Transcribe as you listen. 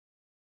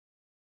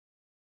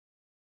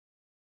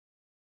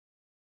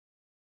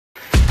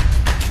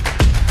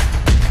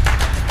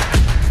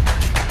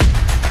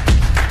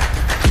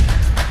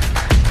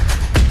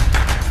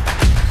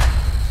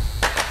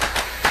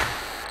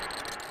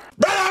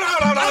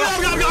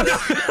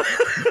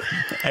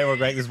Hey, we're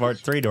great. This is part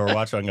 3 to our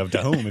watching of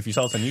DHOOM. If you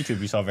saw us on YouTube,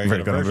 you saw a very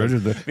good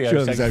version.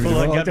 Patreon,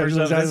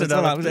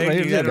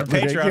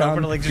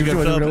 open the link to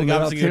go Philip.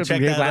 Obviously, you can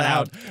check that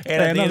out.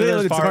 And at the end of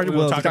this part, we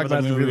will talk about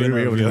the movie and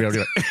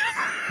review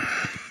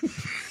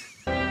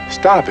it.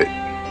 Stop it.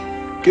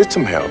 Get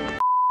some help.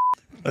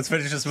 Let's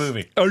finish this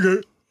movie.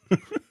 Okay.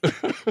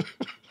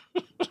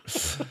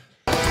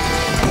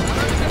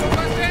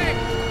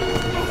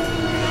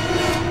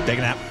 Take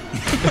a nap.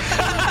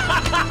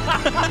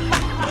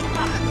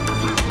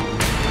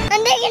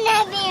 I'm taking a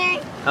nap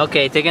here.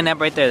 Okay, take a nap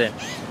right there then.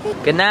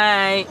 Good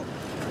night.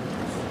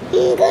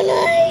 Good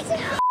night.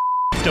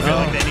 Still feel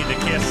like they need to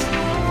kiss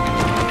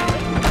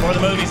before the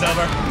movie's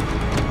over.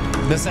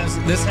 This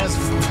has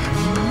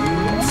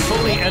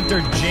fully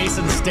entered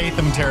Jason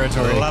Statham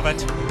territory. Love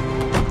it.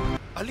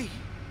 Ali,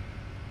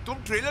 तुम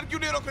trailer क्यों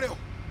नहीं रोक रहे हो?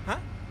 हाँ?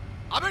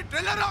 अबे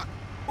trailer रोक!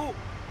 ओ,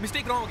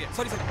 mistake wrong हो गया.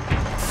 सॉरी.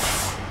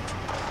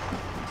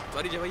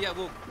 सॉरी जय भैया,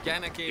 वो क्या है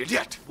ना कि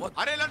Idiot!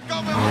 अरे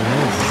लटकाओ मैं.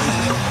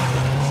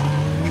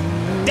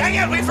 Dang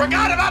it, we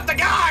forgot about the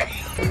guy!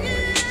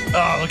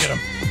 Oh, look at him.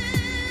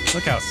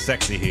 Look how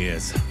sexy he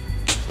is.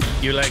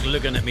 You like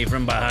looking at me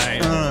from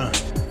behind.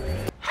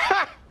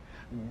 Ha!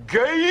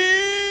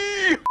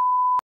 Gay!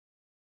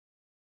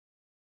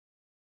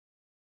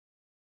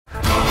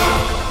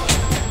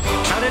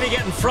 How did he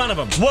get in front of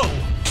him? Whoa!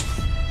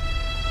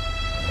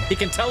 He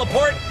can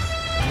teleport?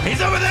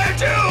 He's over there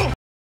too!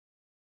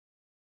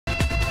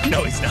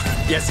 No, he's not.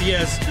 Yes, he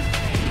is.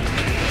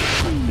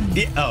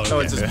 Yeah, oh, Oh,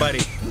 it's his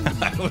buddy.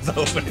 I was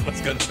hoping it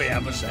was going to be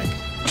Abhishek.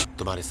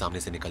 तुम्हारे सामने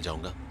से निकल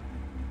जाऊंगा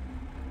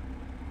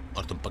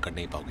और तुम पकड़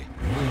नहीं पाओगे.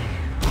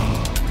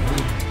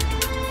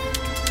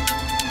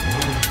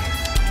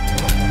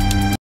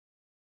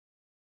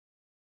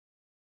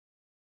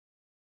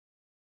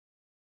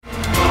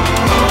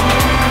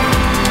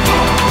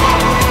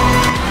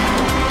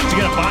 Is he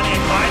gonna Bonnie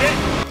and Clyde it?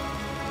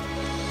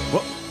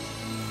 What?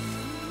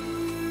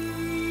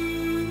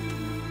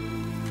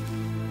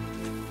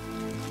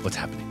 What's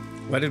happening?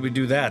 Why did we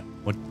do that?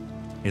 What?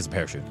 Here's a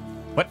parachute.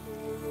 What?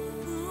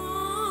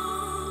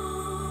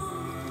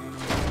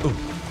 Ooh.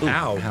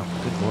 Ow.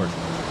 Ow. Good lord.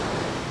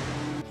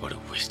 What a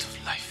waste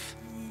of life.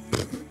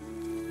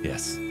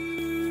 Yes.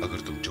 अगर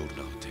तुम चोर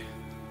ना होते,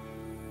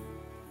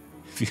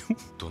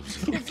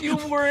 If you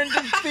weren't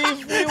a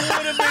thief, we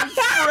would have been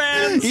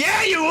friends.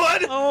 Yeah, you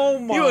would! Oh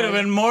my. You would have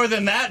been more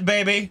than that,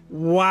 baby.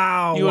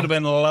 Wow. You would have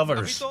been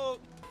lovers.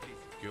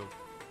 क्यों?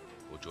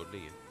 वो चोर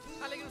नहीं है.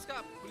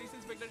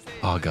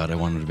 Oh, God, I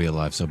want him to be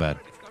alive so bad.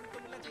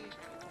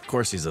 Of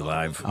course he's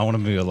alive. I want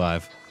him to be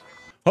alive.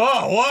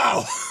 Oh,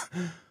 wow!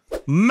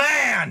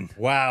 Man!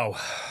 Wow.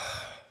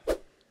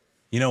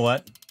 You know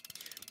what?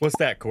 What's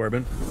that,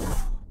 Corbin?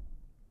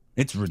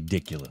 It's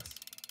ridiculous.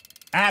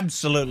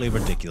 Absolutely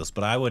ridiculous.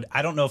 But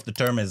I don't know if the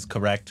term is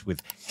correct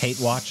with hate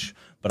watch,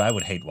 but I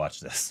would hate watch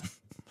this.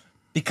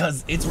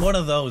 Because it's one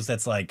of those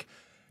that's like,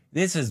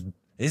 this is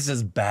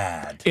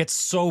bad. It's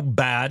so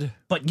bad.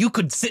 But you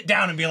could sit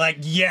down and be like,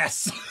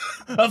 yes,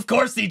 of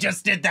course he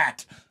just did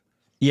that.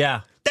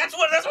 Yeah. That's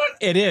what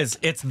It is.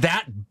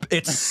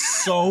 It's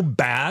so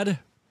bad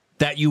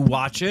that you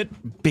watch it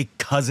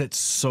because it's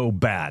so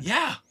bad.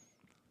 Yeah.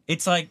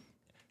 It's like,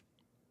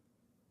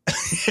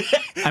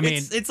 I mean,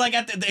 it's like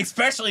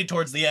especially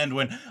towards the end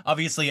when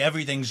obviously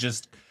everything's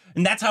just,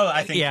 and that's how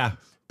I think. Yeah.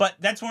 But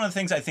that's one of the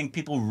things I think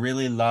people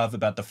really love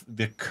about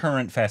the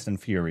current Fast and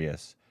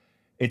Furious.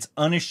 It's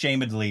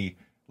unashamedly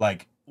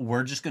like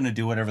we're just going to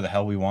do whatever the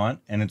hell we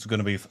want, and it's going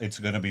to be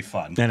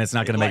fun. And it's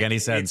not going to make any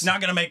sense. It's not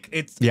going to make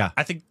it's. Yeah.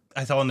 I think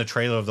I saw in the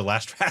trailer of the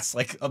last Fast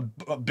like a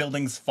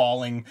building's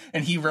falling,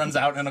 and he runs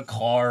out in a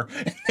car,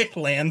 and they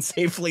land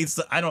safely.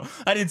 So I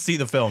didn't see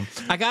the film.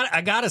 I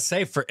gotta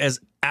say, for as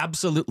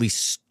absolutely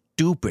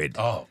stupid,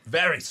 Oh,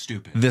 very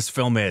stupid. this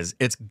film is,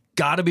 it's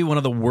got to be one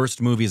of the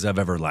worst movies I've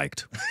ever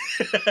liked.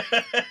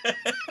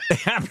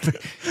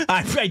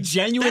 I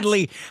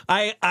genuinely,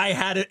 I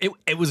had it.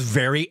 It was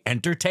very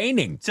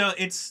entertaining. So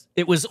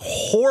It was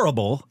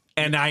horrible,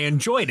 and I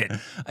enjoyed it.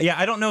 yeah,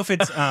 I don't know if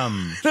it's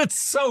That's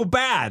so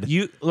bad.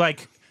 you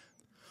like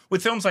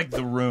with films like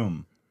The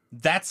Room.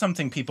 That's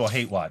something people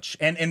hate watch.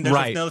 And there's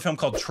Right. another film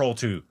called Troll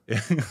 2.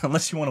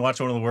 Unless you want to watch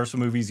one of the worst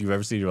movies you've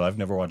ever seen in your life.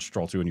 Never watched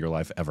Troll 2 in your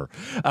life ever.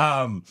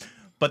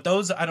 But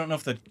those, I don't know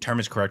if the term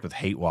is correct with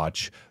hate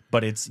watch,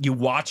 but you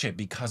watch it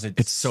because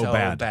it's so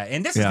bad.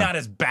 And this Yeah. is not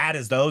as bad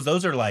as those.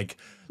 Those are like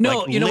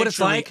No, you know what it's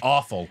literally like?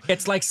 awful.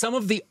 It's like some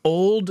of the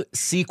old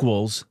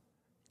sequels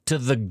to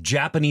the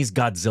Japanese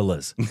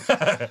Godzillas.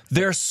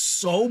 They're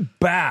so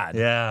bad.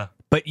 Yeah.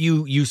 But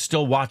you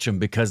still watch them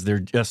because they're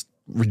just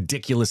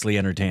ridiculously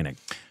entertaining.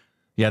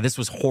 Yeah, this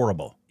was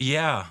horrible.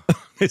 Yeah.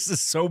 This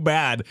is so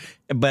bad,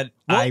 but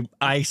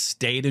I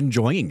stayed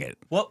enjoying it.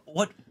 What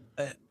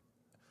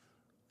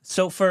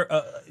so for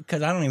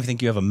because I don't even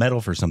think you have a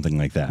medal for something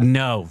like that.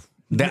 No,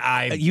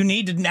 You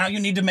need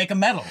to make a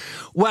medal.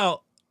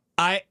 Well,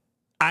 I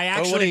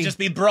actually Or would it just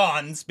be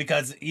bronze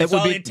because you It saw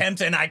would the be-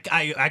 attempt and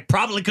I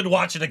probably could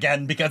watch it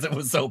again because it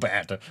was so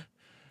bad.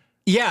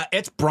 yeah,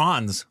 it's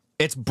bronze.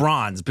 It's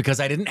bronze because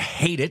I didn't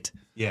hate it.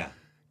 Yeah.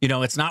 You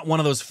know, it's not one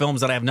of those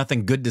films that I have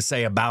nothing good to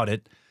say about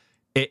it.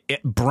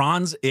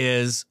 Bronze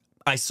is,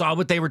 I saw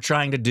what they were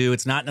trying to do.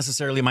 It's not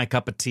necessarily my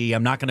cup of tea.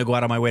 I'm not going to go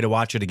out of my way to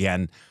watch it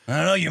again. I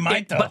don't know, you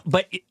might though.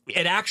 But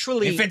it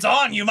actually, if it's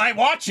on, you might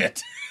watch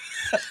it.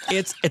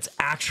 it's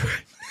actually,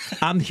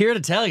 I'm here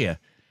to tell you,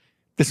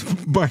 this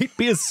might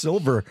be a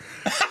silver.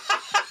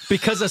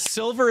 Because a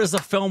silver is a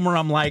film where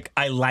I'm like,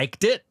 I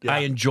liked it. Yeah. I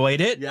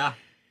enjoyed it. Yeah.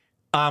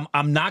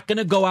 I'm not going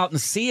to go out and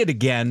see it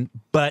again,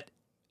 but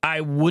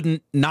I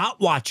wouldn't not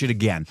watch it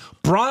again.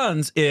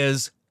 Bronze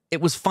is, it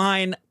was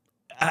fine.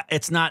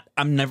 It's not,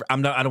 I don't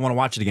want to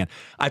watch it again.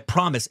 I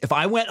promise, if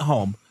I went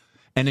home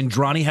and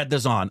Indrani had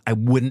this on, I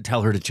wouldn't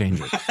tell her to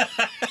change it.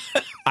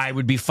 I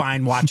would be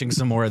fine watching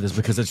some more of this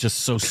because it's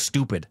just so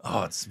stupid.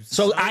 Oh, it's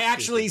so I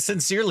actually,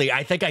 sincerely,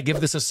 I think I give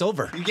this a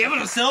silver. You give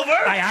it a silver?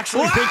 I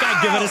actually think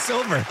I give it a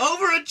silver.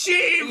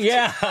 Overachieved.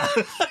 Yeah,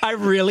 I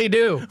really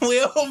do.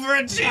 We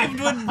overachieved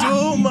with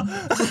Doom.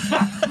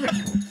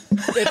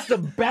 It's the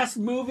best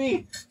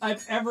movie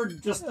I've ever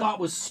just thought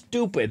was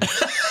stupid.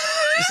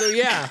 So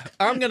yeah,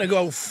 I'm gonna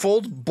go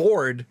full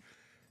board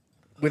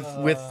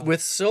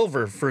with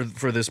silver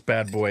for this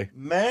bad boy.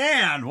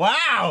 Man,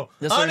 wow!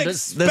 This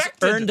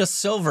earned a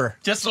silver.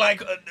 Just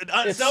like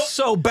it's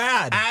so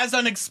bad, as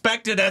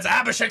unexpected as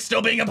Abhishek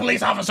still being a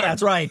police officer.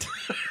 That's right.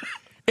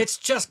 It's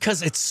just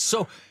because it's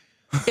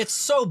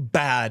so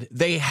bad.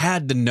 They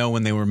had to know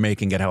when they were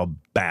making it how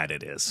bad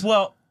it is.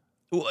 Well,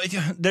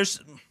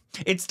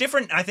 it's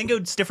different. I think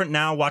it's different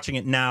now watching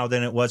it now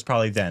than it was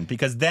probably then,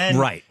 because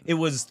then it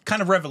was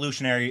kind of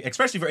revolutionary,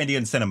 especially for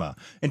Indian cinema,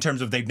 in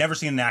terms of they've never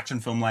seen an action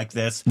film like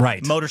this.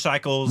 Right.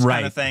 Motorcycles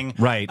kind of thing.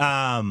 Right.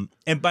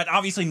 But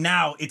obviously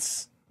now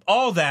it's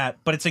all that,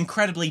 but it's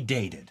incredibly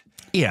dated.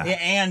 Yeah.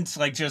 And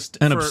like just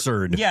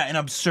absurd. Yeah, and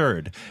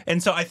absurd.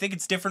 And so I think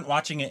it's different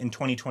watching it in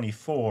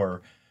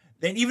 2024.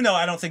 And even though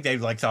I don't think they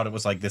thought it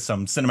was like this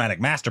some cinematic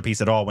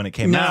masterpiece at all when it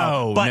came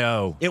out.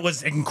 No. It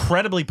was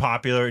incredibly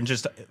popular, and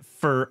just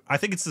I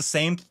think it's the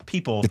same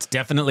people. It's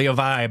definitely a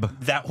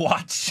vibe that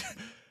watch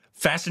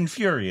Fast and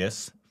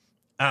Furious.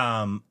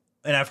 And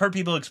I've heard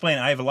people explain,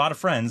 I have a lot of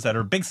friends that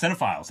are big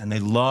cinephiles and they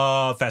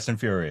love Fast and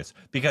Furious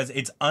because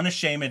it's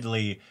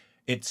unashamedly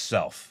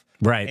itself.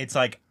 Right. It's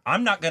like,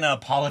 I'm not going to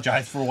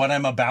apologize for what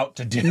I'm about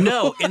to do.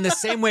 No, in the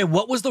same way,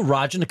 what was the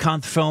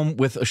Rajinikanth film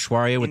with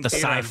Aishwarya, with the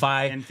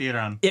sci-fi? In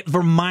theater. It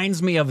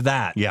reminds me of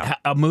that. Yeah.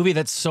 A movie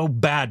that's so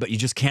bad, but you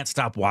just can't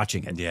stop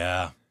watching it.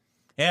 Yeah.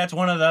 Yeah, it's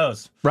one of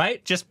those.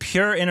 Right? Just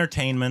pure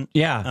entertainment.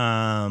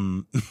 Yeah.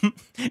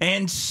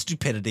 And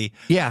stupidity.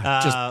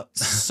 Yeah, just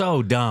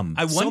so dumb.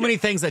 So many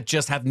things that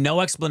just have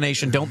no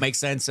explanation, don't make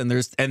sense, and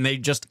they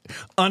just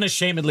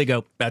unashamedly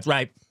go, that's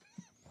right.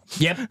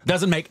 Yep,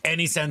 doesn't make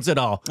any sense at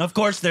all. Of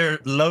course, they're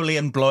lowly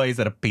employees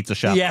at a pizza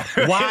shop. Yeah,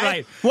 why?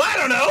 Right. Well, I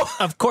don't know.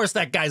 Of course,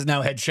 that guy's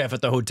now head chef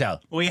at the hotel.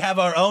 We have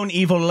our own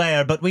evil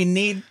lair, but we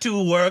need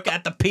to work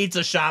at the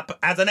pizza shop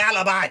as an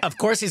alibi. Of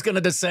course, he's going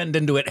to descend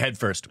into it head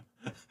first.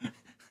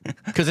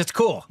 Because it's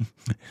cool.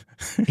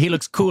 He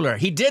looks cooler.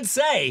 He did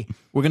say,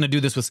 we're going to do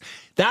this with...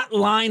 That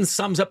line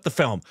sums up the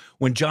film.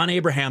 When John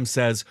Abraham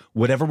says,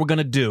 whatever we're going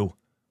to do,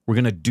 we're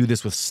going to do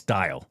this with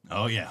style.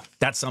 Oh, yeah.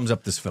 That sums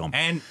up this film.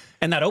 And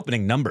that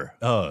opening number.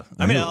 Oh,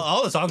 I mean,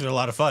 all the songs are a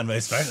lot of fun, but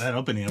especially that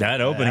opening number.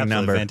 That opening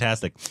number.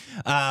 Fantastic.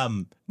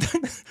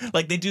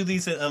 Like, they do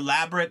these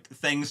elaborate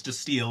things to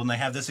steal, and they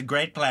have this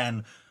great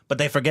plan, but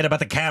they forget about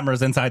the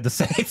cameras inside the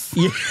safe.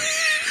 Yeah.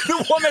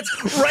 The one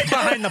that's right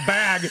behind the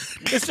bag.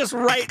 It's just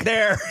right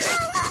there.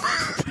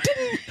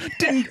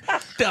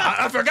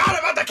 I forgot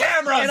about the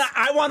cameras. And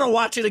I want to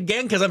watch it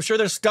again because I'm sure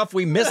there's stuff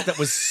we missed that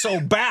was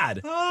so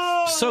bad.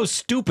 So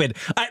stupid.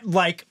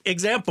 Like,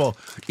 example,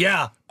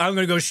 yeah, I'm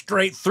going to go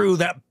straight through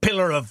that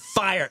pillar of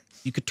fire.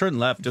 You could turn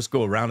left, just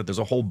go around it. There's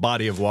a whole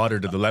body of water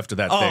to the left of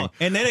that thing.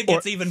 And then it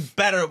gets even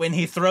better when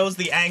he throws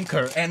the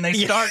anchor and they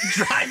start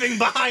driving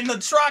behind the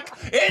truck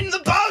in the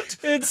boat.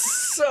 It's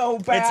so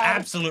bad. It's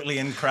absolutely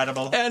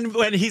incredible. And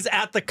when he's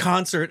at the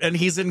concert and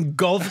he's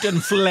engulfed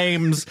in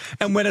flames,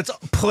 and when it's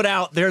put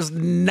out, there's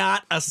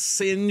not a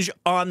singe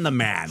on the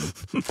man.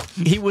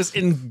 He was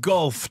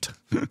engulfed.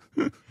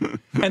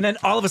 And then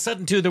all of a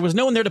sudden, too, there was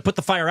no one there to put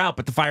the fire out,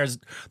 but the fire's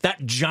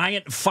that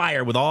giant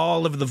fire with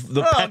all of the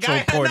petrol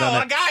poured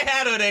on it. A guy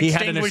had an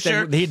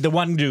extinguisher. The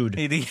one dude.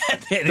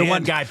 The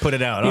one guy put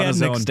it out on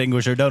his own.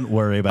 Extinguisher. Don't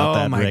worry about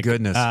that, Oh, my Rick.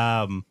 goodness.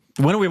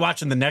 When are we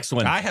watching the next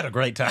one? I had a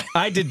great time.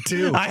 I did,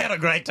 too. I had a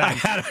great time.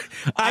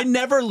 I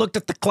never looked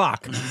at the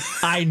clock.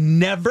 I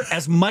never,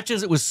 as much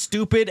as it was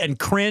stupid and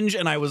cringe,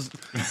 and I was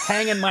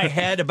hanging my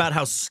head about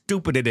how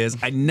stupid it is,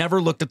 I never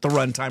looked at the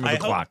runtime of the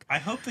clock. I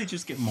hope they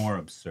just get more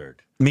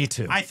absurd. Me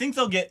too. I think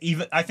they'll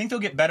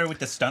get better with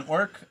the stunt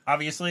work,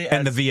 obviously,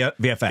 and the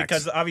VFX.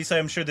 Because obviously,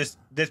 I'm sure this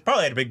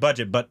probably had a big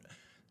budget, but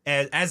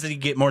as they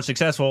get more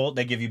successful,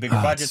 they give you bigger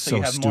budgets, so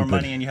you have more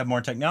money and you have more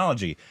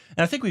technology.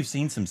 And I think we've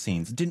seen some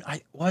scenes. It's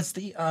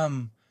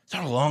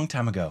not a long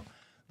time ago,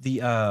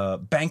 the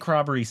bank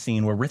robbery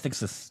scene where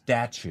Hrithik's a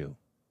statue.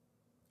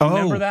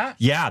 Remember that?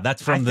 Yeah,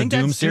 that's from I the think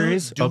Doom that's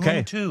series. Doom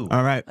okay, 2.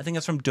 all right. I think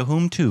that's from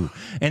DHOOM 2.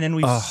 And then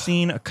we've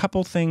seen a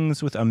couple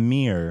things with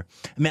Amir.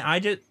 I mean,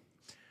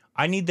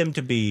 I need them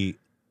to be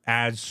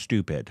as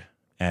stupid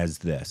as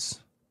this.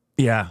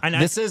 Yeah, And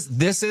this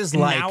is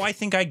like now I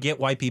think I get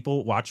why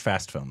people watch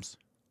fast films.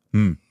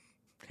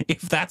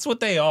 If that's what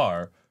they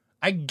are,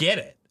 I get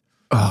it.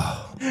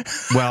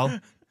 well,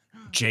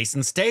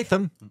 Jason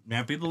Statham.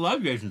 Now people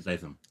love Jason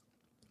Statham.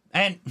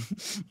 And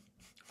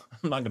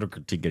I'm not going to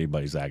critique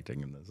anybody's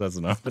acting in this. That's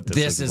enough.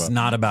 This is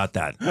not about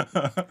that.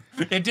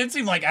 It did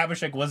seem like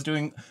Abhishek was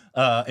doing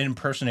an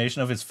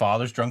impersonation of his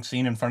father's drunk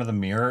scene in front of the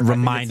mirror.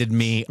 Reminded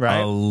me right?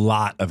 a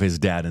lot of his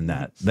dad in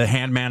that. The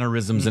hand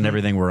mannerisms and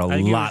everything were a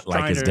lot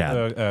like his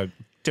dad.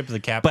 Tip of the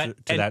cap to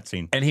that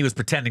scene. And he was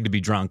pretending to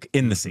be drunk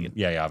in the scene.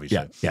 Yeah,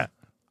 obviously. Yeah.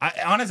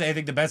 Honestly, I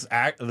think the best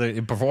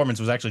the performance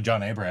was actually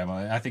John Abraham.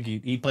 I think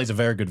he plays a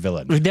very good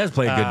villain. He does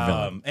play a good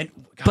villain. And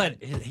God,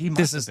 but he must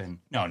this have is been.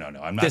 No,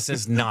 I'm not. This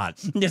is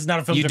not. It's not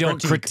a film. You to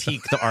don't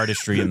critique the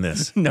artistry in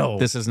this. No.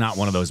 This is not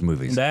one of those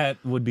movies. That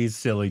would be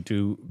silly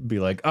to be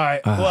like, all right,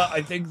 well,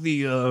 I think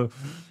the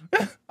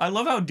I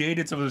love how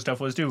dated some of the stuff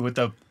was too with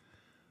the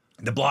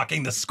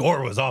blocking. The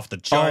score was off the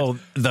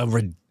charts.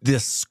 Oh,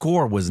 this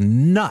score was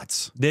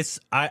nuts. This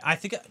I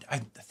think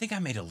I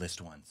made a list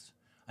once.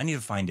 I need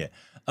to find it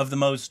of the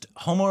most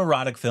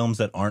homoerotic films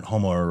that aren't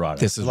homoerotic.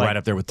 This is right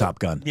up there with Top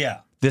Gun.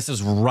 Yeah. This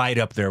is right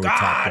up there with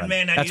Top Gun.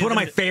 Man, that's one of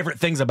my favorite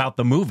things about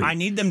the movie. I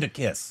need them to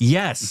kiss.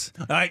 Yes.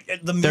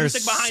 The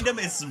music behind them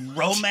is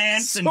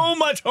romance so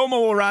much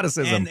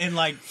homoeroticism. And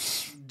like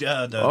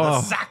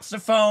the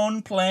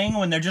saxophone playing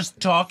when they're just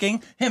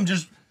talking. Him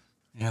just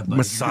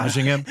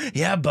massaging him.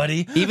 Yeah,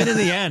 buddy. Even in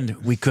the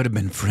end, we could have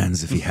been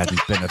friends if he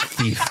hadn't been a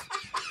thief.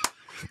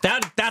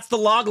 That's the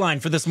log line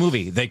for this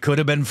movie. They could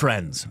have been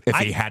friends if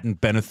he hadn't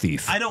been a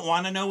thief. I don't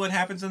want to know what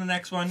happens in the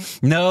next one.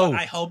 No.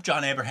 But I hope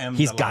John Abraham.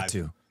 He's got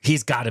to.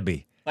 He's got to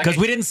be. Because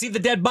we didn't see the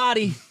dead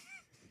body.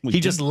 He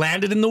just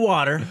landed in the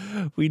water.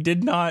 We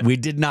did not. We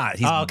did not.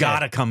 He's got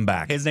to come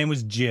back. His name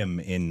was Jim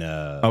in.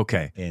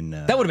 Okay. In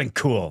that would have been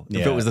cool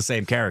if it was the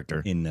same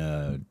character. In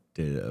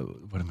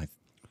what am I?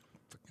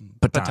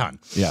 Patan.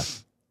 Yeah.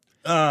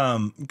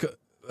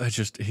 I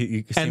just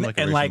he seemed like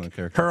a and very like similar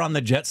character. her on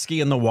the jet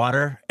ski in the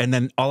water, and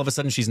then all of a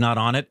sudden she's not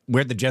on it.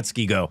 Where'd the jet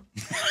ski go?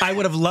 I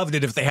would have loved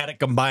it if they had it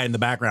combined in the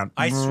background.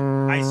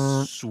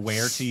 I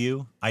swear to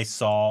you, I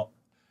saw.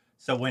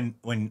 So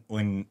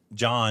when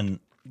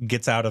John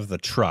gets out of the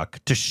truck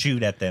to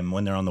shoot at them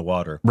when they're on the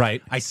water,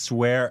 right? I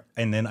swear,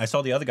 and then I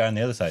saw the other guy on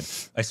the other side.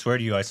 I swear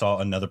to you, I saw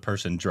another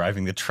person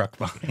driving the truck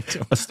behind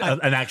him.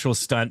 An actual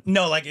stunt.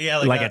 No, like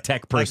a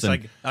tech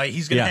person.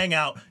 He's gonna hang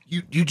out.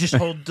 You just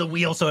hold the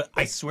wheel. So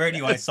I swear to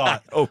you, I saw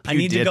it. I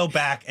need to go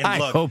back and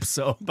look. I hope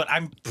so. But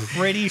I'm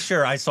pretty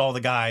sure I saw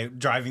the guy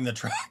driving the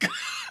truck.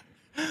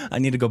 I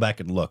need to go back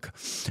and look.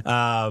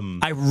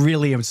 I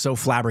really am so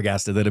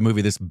flabbergasted that a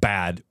movie this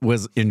bad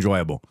was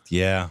enjoyable.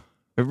 Yeah.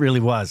 It really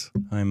was.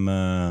 I'm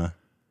I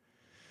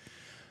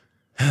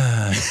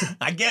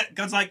get it,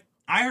 because like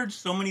I heard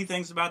so many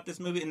things about this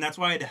movie, and that's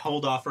why I had to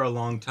hold off for a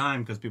long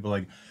time, because people are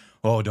like,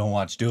 oh, don't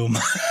watch Doom.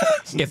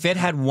 If it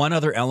had one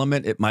other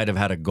element, it might have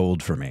had a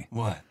gold for me.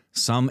 What?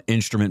 Some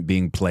instrument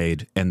being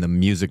played and the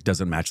music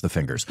doesn't match the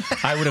fingers.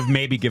 I would have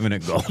maybe given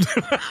it gold.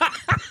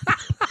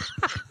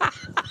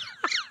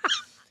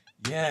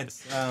 Yeah,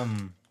 it's yeah,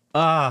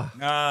 I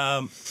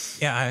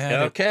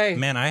had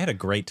man, I had a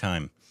great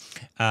time.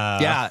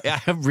 Yeah,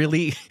 I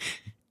really,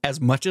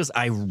 as much as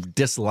I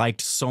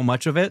disliked so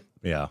much of it,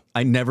 yeah,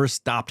 I never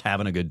stopped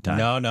having a good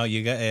time. No,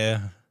 you got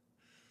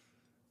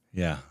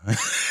yeah.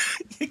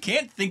 You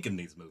can't think in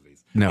these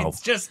movies. No,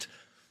 it's just,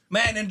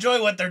 man,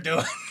 enjoy what they're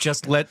doing.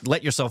 Just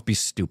let yourself be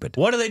stupid.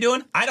 What are they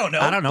doing? I don't know.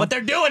 But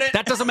they're doing it.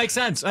 That doesn't make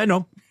sense. I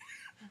know.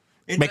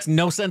 It makes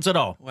no sense at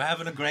all. We're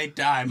having a great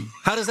time.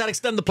 How does that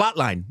extend the plot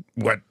line?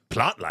 What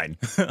plot line?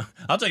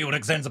 I'll tell you what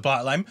extends the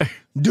plot line.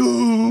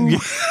 Doom.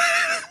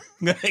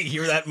 I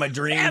hear that in my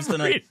dreams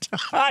Every tonight.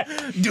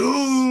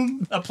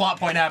 Doom. A plot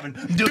point happened.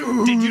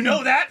 Doom. Did you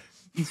know that?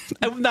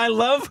 I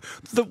love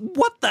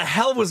what the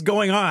hell was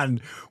going on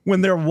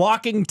when they're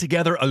walking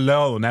together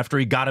alone after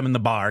he got him in the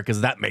bar, because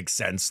that makes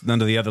sense.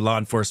 None of the other law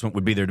enforcement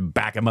would be there to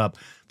back him up.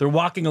 They're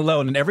walking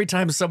alone, and every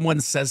time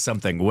someone says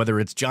something, whether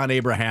it's John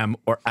Abraham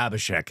or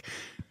Abhishek,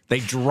 they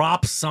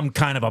drop some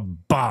kind of a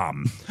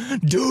bomb.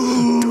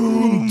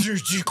 Doom! Doom!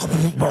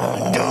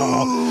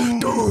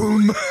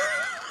 Doom!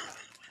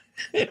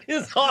 It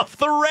is off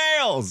the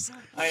rails.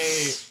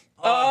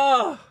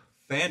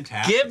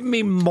 Fantastic. Give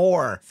me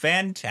more.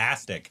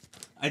 Fantastic.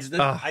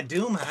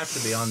 Doom has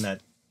to be on that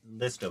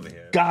list over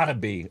here. Gotta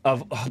be.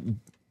 Of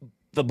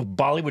the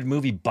Bollywood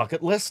movie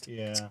bucket list?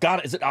 Yeah.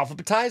 Is it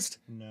alphabetized?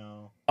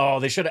 No. Oh,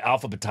 they should have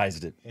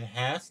alphabetized it. It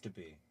has to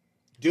be.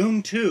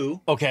 Doom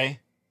 2. Okay.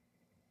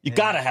 You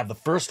gotta have the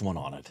first one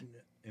on it.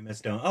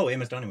 MS Donnie. Oh,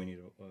 MS Donnie, we need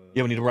to...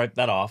 Yeah, we need to write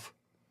that off.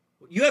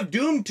 You have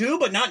Doom 2,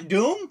 but not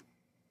Doom?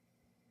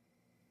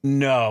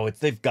 No,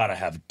 they've gotta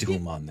have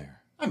Doom on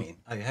there. I mean,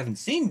 I haven't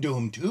seen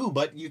Doom 2,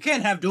 but you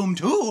can't have Doom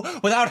 2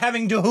 without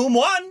having Doom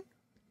 1.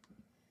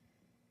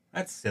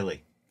 That's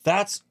silly.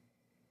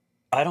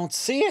 I don't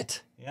see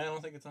it. Yeah, I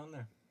don't think it's on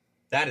there.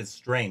 That is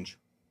strange.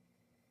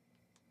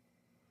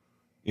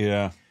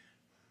 Yeah.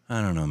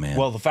 I don't know, man.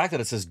 Well, the fact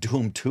that it says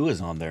Doom 2 is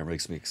on there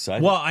makes me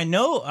excited. Well, I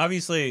know,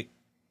 obviously,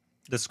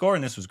 the score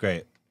in this was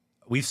great.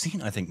 We've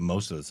seen, I think,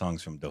 most of the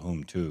songs from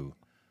DHOOM 2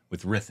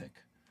 with Rithik.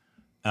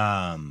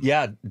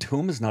 Yeah,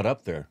 Doom is not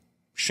up there.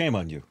 Shame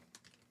on you.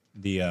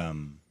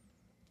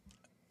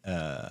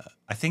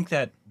 I think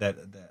that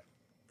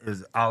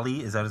is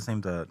Ali. Is that his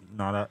name?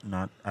 Not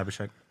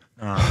Abhishek.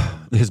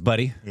 His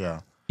buddy? Yeah.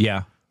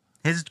 Yeah.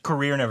 His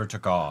career never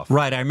took off.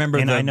 Right, I remember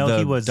I know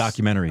he was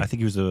documentary. I think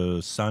he was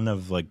a son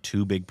of like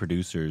 2 big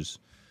producers.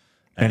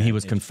 And he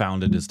was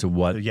confounded as to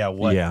what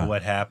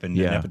what happened.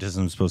 Yeah. And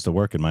nepotism is supposed to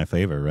work in my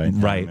favor, right?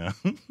 Right.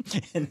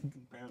 And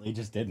apparently he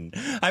just didn't.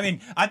 I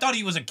mean, I thought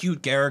he was a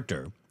cute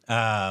character.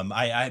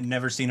 I had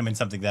never seen him in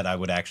something that I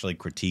would actually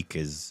critique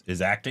his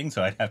acting,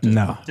 so I'd have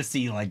to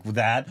see like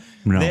that.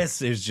 No.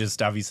 This is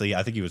just obviously.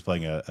 I think he was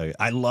playing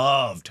I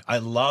loved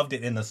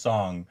it in the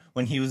song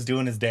when he was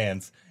doing his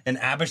dance, and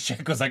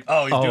Abhishek was like,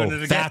 "Oh, he's doing it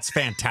again." That's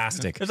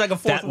fantastic. It's like a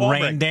fourth wall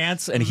rain break.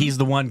 dance, and he's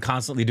the one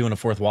constantly doing a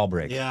fourth wall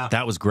break. Yeah.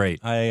 That was great.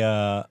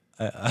 And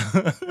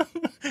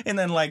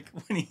then like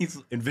when he's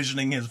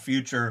envisioning his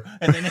future,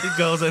 and then he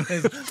goes and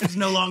it's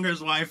no longer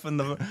his wife and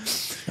the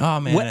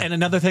man. And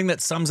another thing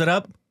that sums it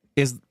up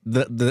is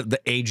the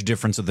age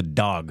difference of the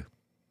dog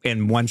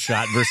in one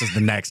shot versus the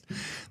next.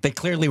 They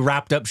clearly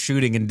wrapped up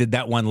shooting and did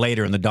that one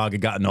later, and the dog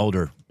had gotten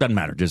older. Doesn't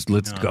matter. Just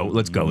let's go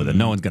with it.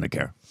 No one's gonna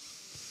care.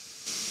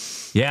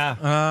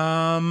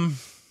 Yeah.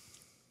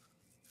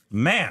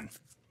 Man.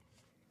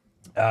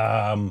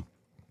 I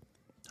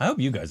hope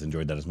you guys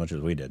enjoyed that as much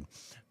as we did,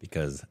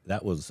 because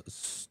that was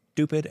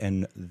stupid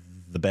and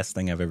the best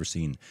thing I've ever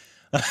seen.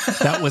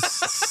 That was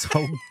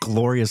so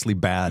gloriously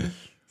bad.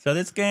 So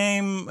this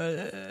game,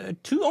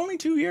 only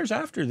 2 years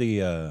after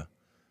the.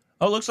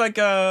 Looks like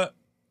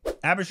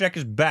Abhishek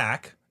is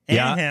back.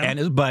 And him, and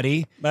his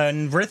buddy.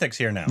 And Rithik's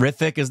here now.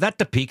 Rithik, is that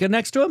Topeka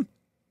next to him?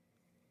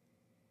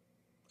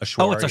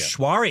 Ashwarya. Oh, it's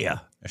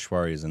Ashwarya.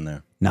 Ashwarya's in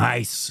there.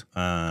 Nice.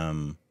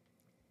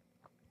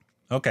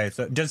 Okay,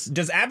 so does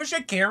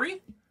Abhishek carry?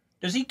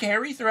 Does he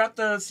carry throughout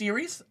the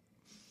series?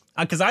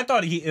 Because I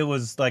thought it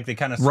was like they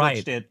kind of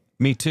switched it.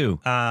 Me too.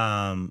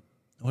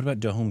 What about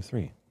DHOOM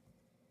 3?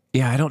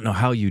 Yeah, I don't know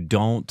how you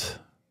don't.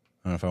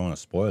 I don't know if I want to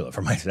spoil it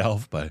for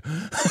myself, but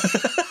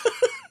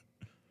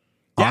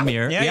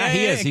Amir,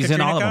 he is. He's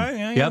in all of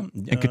them. Yep,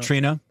 and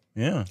Katrina,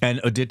 and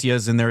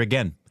Aditya's in there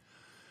again.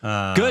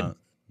 Good,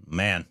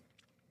 man.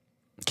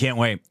 Can't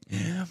wait.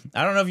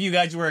 I don't know if you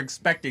guys were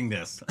expecting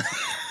this.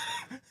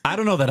 I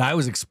don't know that I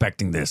was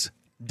expecting this.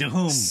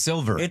 DHOOM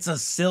Silver. It's a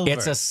silver.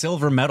 It's a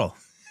silver medal.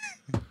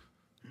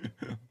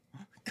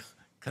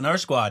 Kanar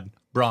Squad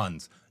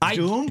bronze.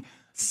 DHOOM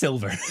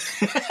silver.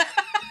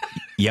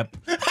 Yep.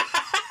 And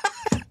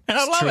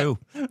I love true.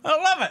 it.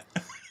 I love it.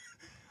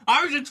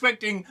 I was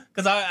expecting,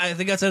 because I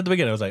think I said at the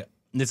beginning, I was like,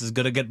 this is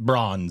going to get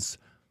bronze.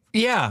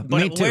 Yeah,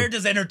 But me too. where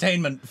does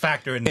entertainment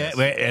factor in this?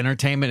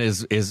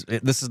 Entertainment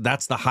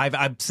that's the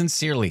high.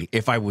 Sincerely,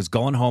 if I was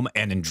going home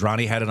and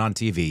Indrani had it on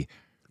TV,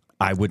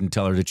 I wouldn't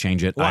tell her to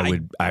change it. Well,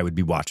 I would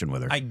be watching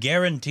with her. I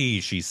guarantee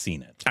she's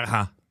seen it.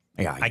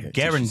 Yeah, I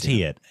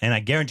guarantee it. And I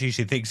guarantee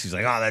she thinks, she's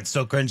like, oh, that's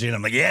so cringy. And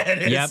I'm like, yeah,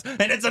 it is. Yep.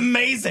 And it's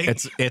amazing.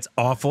 It's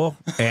awful,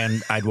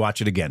 and I'd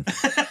watch it again.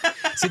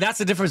 See, that's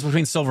the difference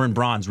between silver and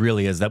bronze,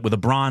 really, is that with a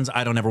bronze,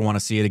 I don't ever want to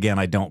see it again.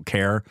 I don't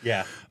care.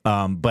 Yeah.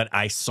 But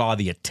I saw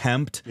the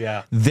attempt.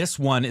 Yeah. This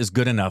one is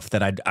good enough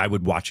that I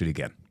would watch it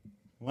again.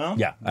 Well,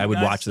 yeah, I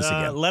would watch this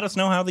again. Let us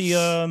know how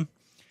the.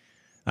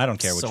 I don't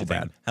care what So you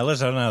bad. think. Let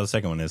us know how the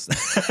second one is.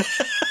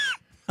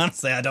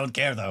 Honestly, I don't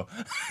care, though,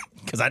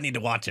 because I need to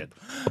watch it.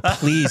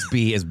 Please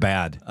be as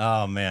bad.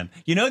 Oh, man.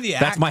 You know,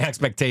 that's my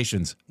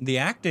expectations. The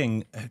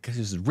acting, because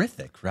it's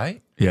Rithik,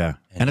 right? Yeah.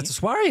 And it's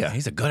Ashwarya.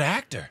 He's a good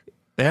actor.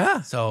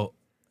 Yeah. So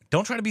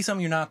don't try to be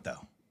something you're not,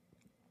 though.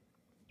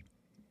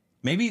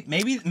 Maybe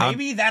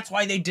that's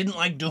why they didn't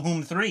like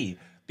DHOOM 3,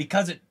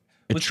 because it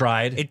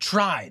tried. It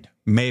tried.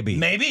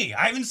 Maybe.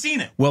 I haven't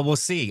seen it. Well, we'll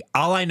see.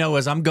 All I know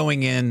is I'm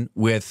going in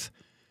with,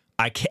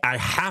 I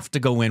have to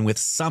go in with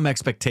some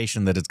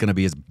expectation that it's going to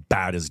be as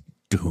bad as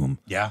DHOOM.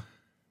 Yeah.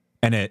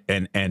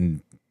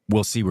 And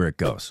we'll see where it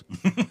goes.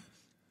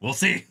 We'll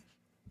see.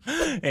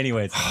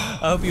 Anyways, I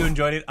hope you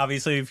enjoyed it.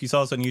 Obviously, if you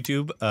saw us on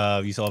YouTube,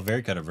 you saw a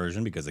very cut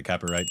version because of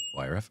copyright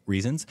YRF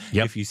reasons.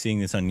 Yep. If you're seeing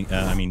this on,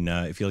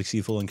 if you like to see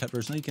the full uncut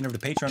version, you can over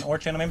to Patreon or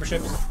channel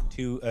memberships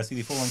to see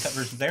the full uncut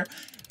versions there.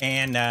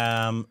 And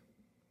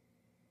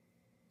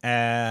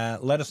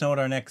let us know what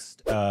our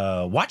next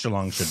watch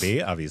along should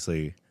be.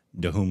 Obviously,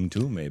 DHOOM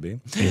 2,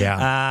 maybe.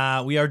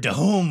 Yeah. We are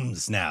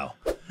DHOOMs now.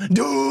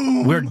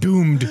 Doom. We're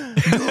doomed.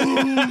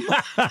 Doom.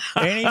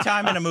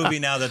 Anytime in a movie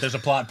now that there's a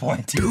plot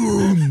point.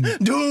 Doom.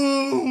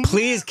 Doom.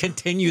 Please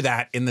continue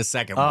that in the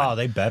second one. Oh,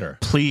 they better.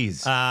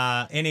 Please.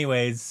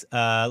 Anyways,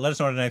 let us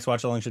know what the next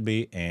watch along should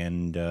be.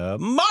 And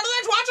model